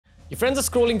Your friends are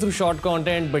scrolling through short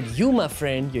content, but you, my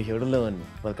friend, you're here to learn.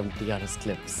 Welcome to TRS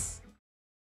Clips.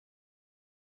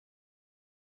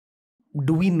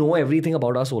 Do we know everything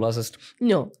about our solar system?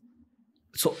 No.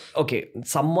 So, okay,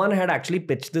 someone had actually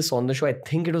pitched this on the show. I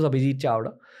think it was Abhijit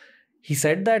Chawda. He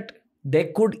said that there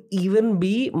could even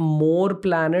be more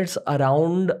planets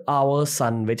around our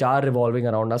sun, which are revolving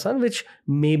around our sun, which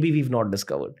maybe we've not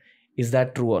discovered. Is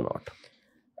that true or not?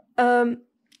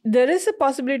 There is a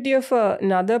possibility of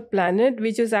another planet,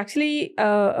 which is actually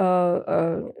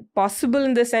possible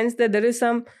in the sense that there is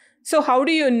some... So how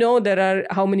do you know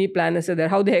how many planets are there?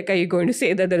 How the heck are you going to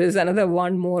say that there is another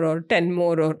 1 more or 10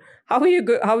 more? Or how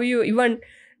are you even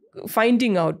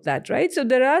finding out that, right? So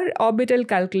there are orbital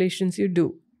calculations you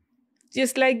do.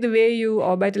 Just like the way you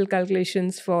orbital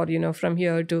calculations for, from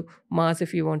here to Mars,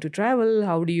 if you want to travel,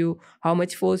 how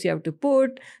much force you have to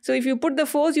put. So if you put the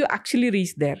force, you actually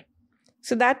reach there.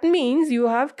 So that means you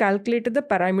have calculated the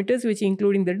parameters, which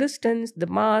including the distance, the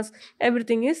mass,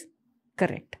 everything is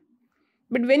correct.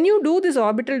 But when you do this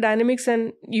orbital dynamics,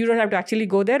 and you don't have to actually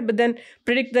go there, but then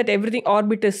predict that everything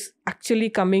orbit is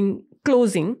actually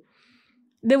closing,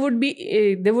 there would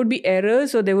be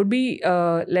errors, or there would be,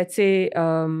 let's say,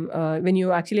 when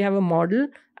you actually have a model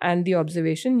and the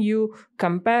observation, you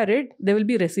compare it, there will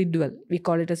be residual. We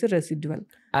call it as a residual.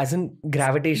 As in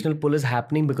gravitational pull is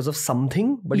happening because of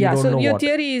something, but you don't know what. Yeah, so your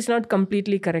theory is not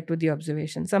completely correct with the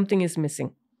observation. Something is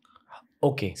missing.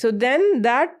 Okay. So then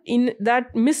that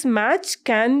mismatch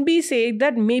can be said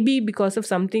that maybe because of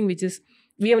something which is,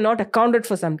 we have not accounted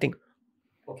for something.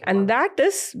 Okay. And that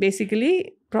is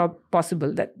basically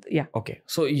possible. Okay.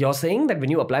 So you're saying that when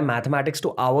you apply mathematics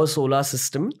to our solar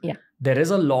system, there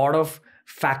is a lot of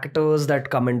factors that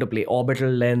come into play: orbital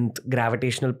length,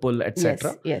 gravitational pull,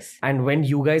 etc. Yes. And when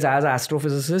you guys as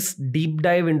astrophysicists deep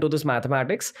dive into this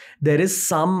mathematics, there is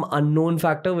some unknown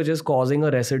factor which is causing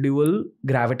a residual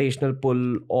gravitational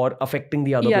pull or affecting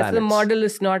the other planets. Yes, the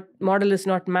model is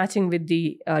not matching with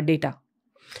the data.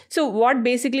 So what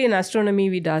basically in astronomy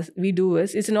we do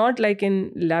is, it's not like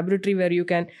in laboratory where you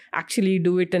can actually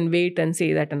do it and wait and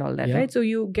say that and all that, right? So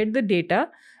you get the data,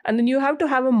 and then you have to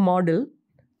have a model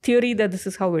theory that this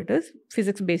is how it is,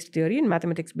 physics-based theory and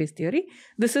mathematics-based theory.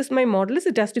 This is my model,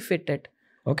 it has to fit it.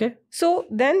 Okay. So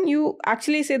then you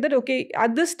actually say that, okay,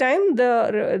 at this time,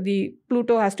 the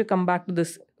Pluto has to come back to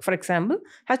this, for example,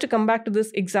 has to come back to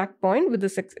this exact point with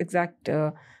this exact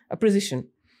precision.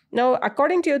 Now,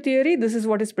 according to your theory, this is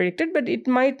what is predicted, but it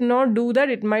might not do that.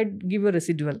 It might give a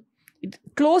residual.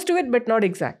 Close to it, but not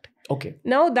exact. Okay.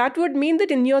 Now, that would mean that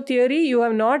in your theory,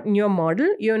 in your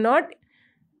model, you have not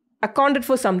accounted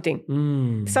for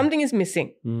something. Something is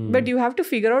missing. But you have to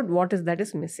figure out what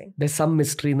is missing. There's some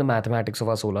mystery in the mathematics of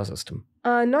our solar system.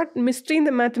 Not mystery in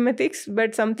the mathematics,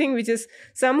 but something which is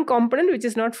some component which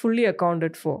is not fully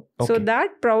accounted for. Okay. So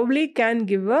that probably can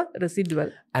give a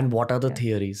residual. And what are the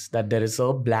theories? That there is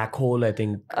a black hole, I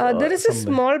think. There is a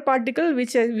small particle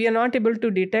which we are not able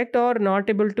to detect or not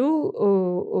able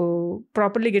to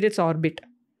properly get its orbit.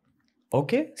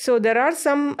 Okay. So there are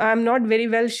some, I'm not very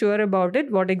well sure about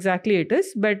it, what exactly it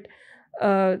is, but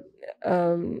I'm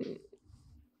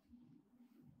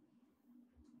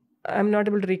not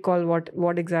able to recall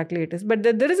what exactly it is. But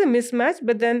there is a mismatch,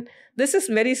 but then this is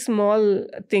very small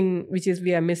thing which is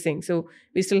we are missing. So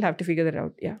we still have to figure that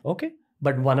out. Yeah. Okay.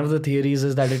 But one of the theories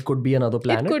is that it could be another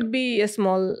planet. It could be a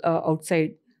small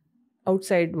outside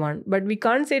one, but we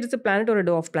can't say it's a planet or a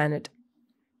dwarf planet.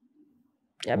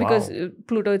 Yeah, because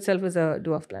Pluto itself is a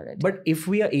dwarf planet. But if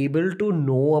we are able to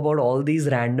know about all these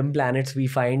random planets we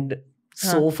find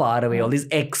so far away, all these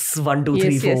X, 1, 2,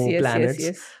 3, 4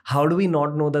 planets, how do we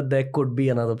not know that there could be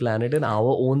another planet in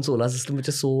our own solar system which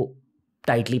is so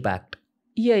tightly packed?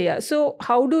 Yeah. So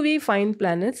how do we find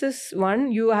planets is,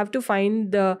 one, you have to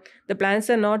find the planets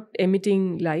are not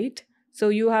emitting light. So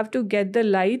you have to get the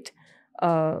light,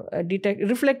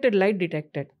 reflected light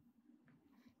detected.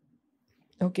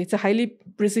 Okay, it's a highly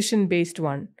precision-based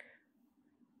one.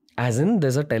 As in,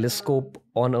 there's a telescope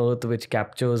on Earth which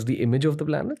captures the image of the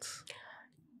planets?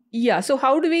 Yeah, so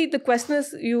how do we, the question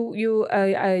is, you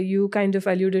kind of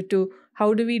alluded to,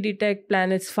 how do we detect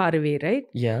planets far away, right?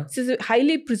 Yeah. So it's a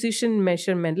highly precision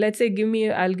measurement. Let's say,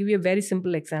 I'll give you a very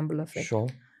simple example of it. Sure.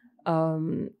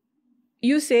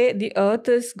 You say the Earth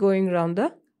is going around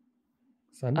the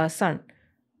sun.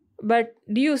 But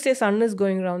do you say sun is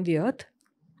going around the Earth?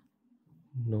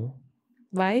 No.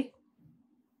 Why?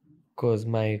 Because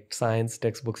my science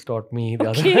textbooks taught me the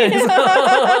otherwise.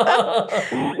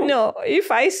 No,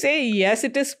 if I say yes,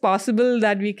 it is possible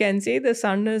that we can say the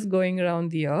sun is going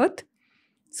around the Earth.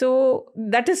 So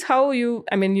that is how you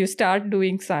start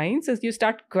doing science, is you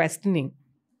start questioning.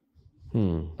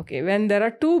 Okay, when there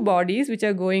are two bodies which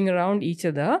are going around each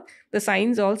other, the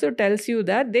science also tells you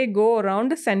that they go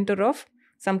around the center of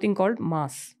something called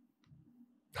mass.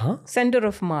 Huh? Center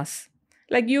of mass.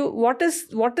 Like why is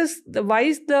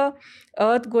the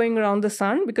Earth going around the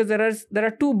sun? Because there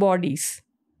are two bodies,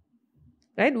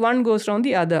 right? One goes around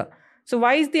the other. So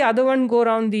why is the other one go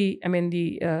around the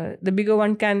bigger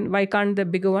one why can't the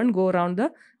bigger one go around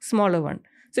the smaller one?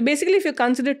 So basically, if you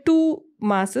consider two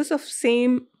masses of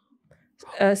same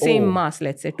mass,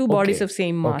 let's say two bodies of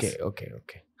same mass. Okay.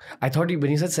 I thought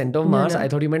when you said center of mass, I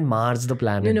thought you meant Mars, the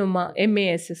planet. No,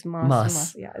 MAS is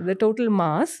mass. Yeah, the total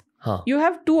mass. You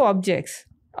have two objects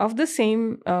of the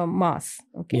same mass.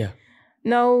 Okay. Yeah.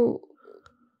 Now,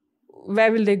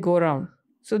 where will they go around?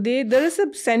 So there is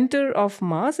a center of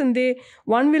mass, and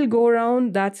one will go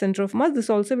around that center of mass. This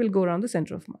also will go around the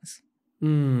center of mass.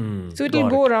 So it will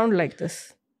go around like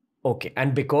this. Okay,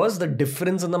 and because the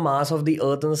difference in the mass of the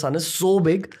Earth and the Sun is so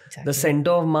big, the center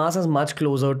of mass is much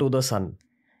closer to the Sun.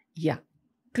 Yeah,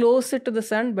 closer to the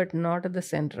Sun, but not at the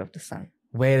center of the Sun.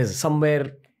 Where is it?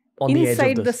 Somewhere on the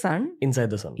edge of the Sun.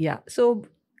 Inside the Sun. Yeah, so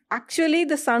actually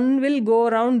the Sun will go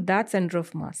around that center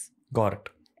of mass. Got it.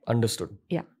 Understood.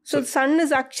 Yeah. So the Sun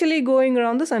is actually going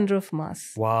around the center of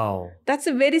mass. Wow. That's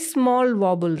a very small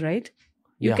wobble, right?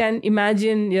 You can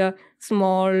imagine a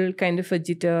small kind of a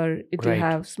jitter. It will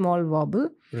have small wobble.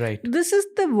 Right. This is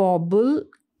the wobble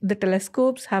the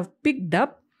telescopes have picked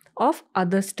up of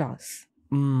other stars.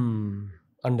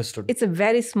 Understood. It's a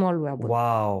very small wobble.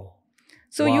 Wow.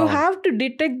 So you have to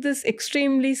detect this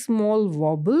extremely small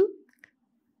wobble.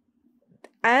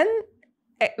 And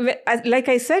like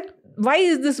I said, why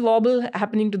is this wobble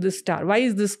happening to this star? Why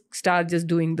is this star just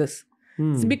doing this?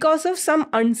 It's because of some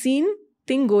unseen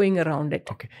thing going around it.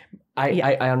 Okay.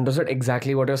 I understood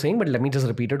exactly what you're saying, but let me just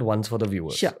repeat it once for the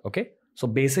viewers. Sure. Okay. So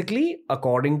basically,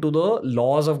 according to the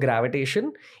laws of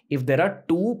gravitation, if there are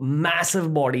two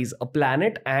massive bodies, a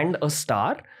planet and a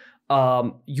star,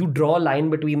 you draw a line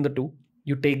between the two.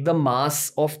 You take the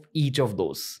mass of each of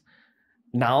those.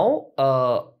 Now,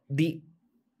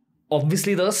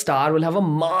 obviously the star will have a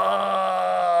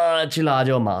much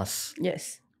larger mass.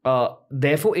 Yes.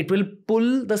 Therefore, it will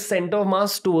pull the center of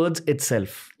mass towards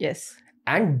itself. Yes.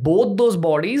 And both those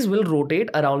bodies will rotate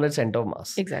around that center of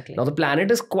mass. Exactly. Now, the planet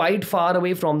is quite far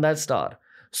away from that star.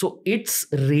 So, its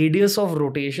radius of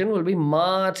rotation will be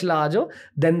much larger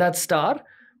than that star,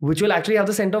 which will actually have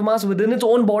the center of mass within its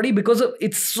own body because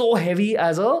it's so heavy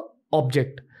as a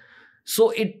object.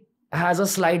 So, it has a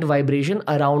slight vibration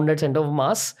around that center of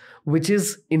mass, which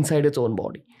is inside its own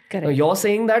body. Correct. Now, you're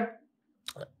saying that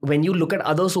when you look at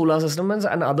other solar systems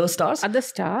and other stars,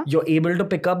 you're able to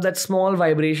pick up that small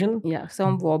vibration. Yeah,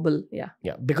 some wobble. Yeah.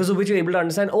 Yeah, because of which you're able to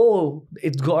understand,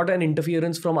 it's got an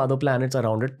interference from other planets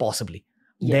around it, possibly.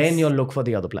 Yes. Then you'll look for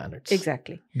the other planets.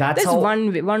 Exactly. That's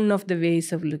one of the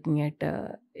ways of looking at.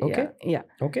 Okay. Yeah.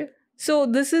 Okay. So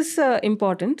this is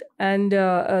important, and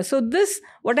so this,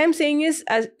 what I'm saying is,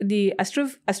 as the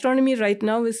astronomy right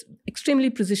now is extremely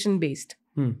precision based.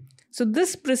 So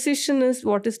this precision is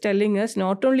what is telling us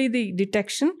not only the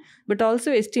detection, but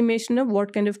also estimation of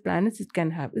what kind of planets it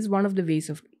can have. Is one of the ways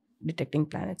of detecting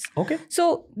planets. Okay.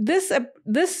 So this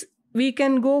we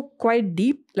can go quite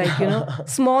deep, like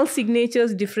small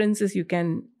signatures differences you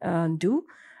can do,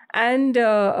 and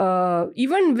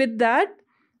even with that,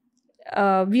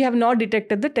 we have not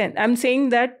detected the 10th. I'm saying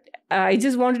that I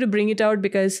just wanted to bring it out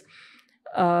because.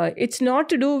 It's not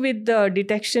to do with the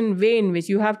detection way in which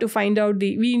you have to find out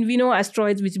we know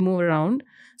asteroids which move around.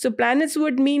 So planets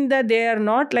would mean that they are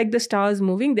not like the stars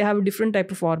moving. They have a different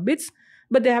type of orbits,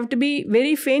 but they have to be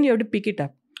very faint. You have to pick it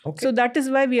up. Okay. So that is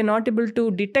why we are not able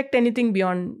to detect anything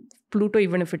beyond Pluto,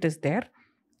 even if it is there.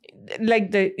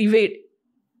 Like the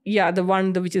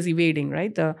one which is evading,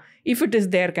 right? If it is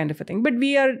there kind of a thing. But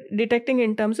we are detecting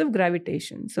in terms of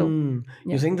gravitation. So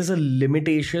you're saying there's a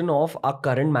limitation of our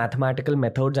current mathematical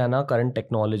methods and our current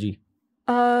technology.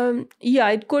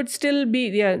 It could still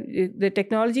be, the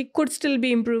technology could still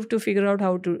be improved to figure out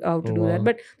how to do that.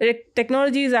 But the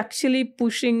technology is actually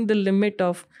pushing the limit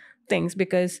of things,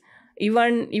 because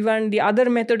even the other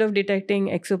method of detecting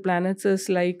exoplanets is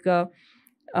like the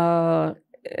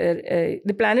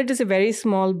planet is a very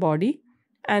small body,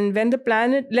 and when the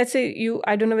planet, let's say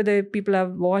I don't know whether people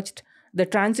have watched the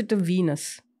transit of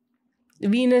Venus.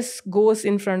 Venus goes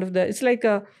in front of it's like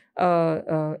a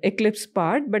eclipse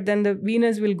part, but then the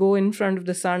Venus will go in front of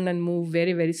the sun and move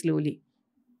very, very slowly.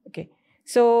 Okay,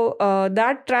 so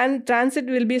that transit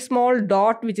will be a small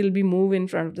dot which will be move in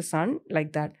front of the sun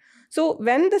like that. So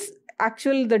when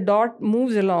the dot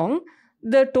moves along,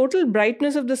 the total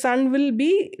brightness of the sun will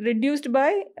be reduced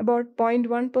by about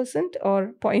 0.1%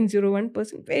 or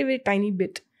 0.01%, very, very tiny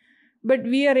bit. But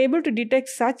we are able to detect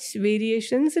such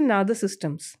variations in other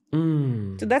systems.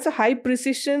 So that's a high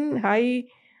precision, high,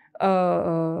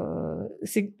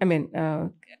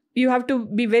 you have to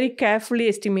be very carefully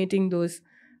estimating those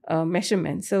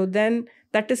measurements. So then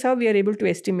that is how we are able to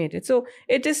estimate it. So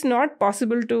it is not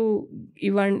possible to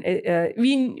even,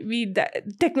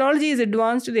 technology is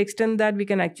advanced to the extent that we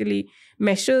can actually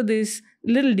measure these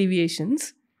little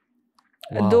deviations.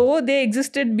 Wow. Though they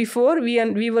existed before,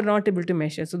 we were not able to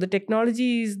measure. So the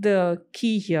technology is the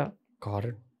key here. Got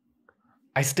it.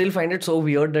 I still find it so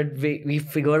weird that we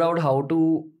figured out how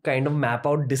to kind of map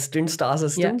out distant star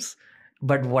systems,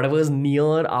 but whatever is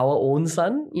near our own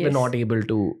sun, we're not able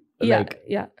to.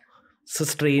 It's a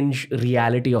strange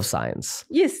reality of science.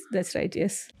 Yes, that's right.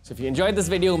 Yes. So if you enjoyed this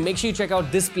video, make sure you check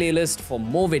out this playlist for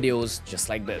more videos just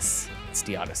like this. It's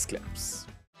TRS Clips.